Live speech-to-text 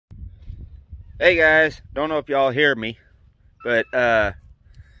Hey guys, don't know if y'all hear me, but I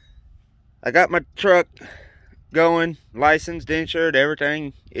got my truck going, licensed, insured,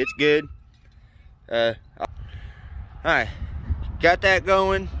 everything. It's good. Alright, got that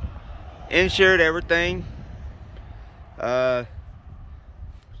going, insured, everything.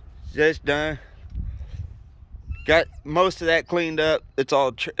 Just done. Got most of that cleaned up. It's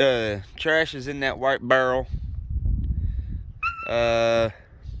all trash is in that white barrel.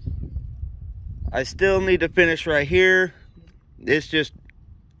 I still need to finish right here. It's just,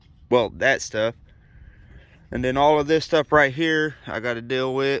 well, that stuff. And then all of this stuff right here, I got to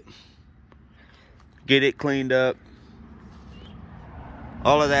deal with. Get it cleaned up.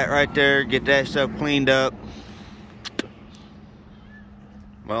 All of that right there, get that stuff cleaned up.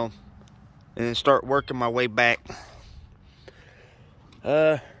 Well, and then start working my way back.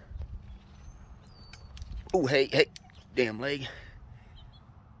 Oh, hey, damn leg.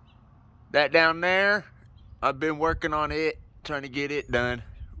 That down there, I've been working on it, trying to get it done.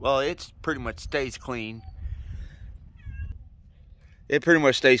 Well, it's pretty much stays clean. It pretty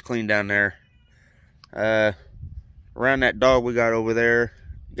much stays clean down there. Around that dog we got over there,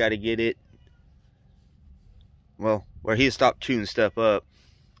 got to get it, well, where he stopped chewing stuff up.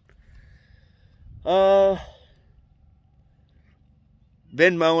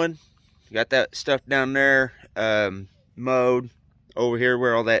 Been mowing, got that stuff down there, mowed over here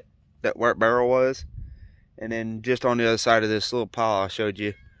where all that white barrel was, and then just on the other side of this little pile I showed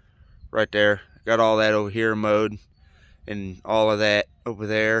you right there, got all that over here mowed and all of that over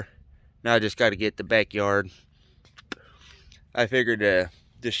there. Now I just got to get the backyard. I figured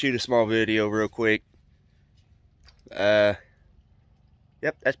just shoot a small video real quick. Yep,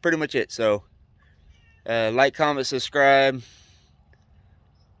 that's pretty much it. So like, comment, subscribe.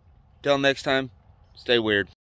 Till next time, stay weird.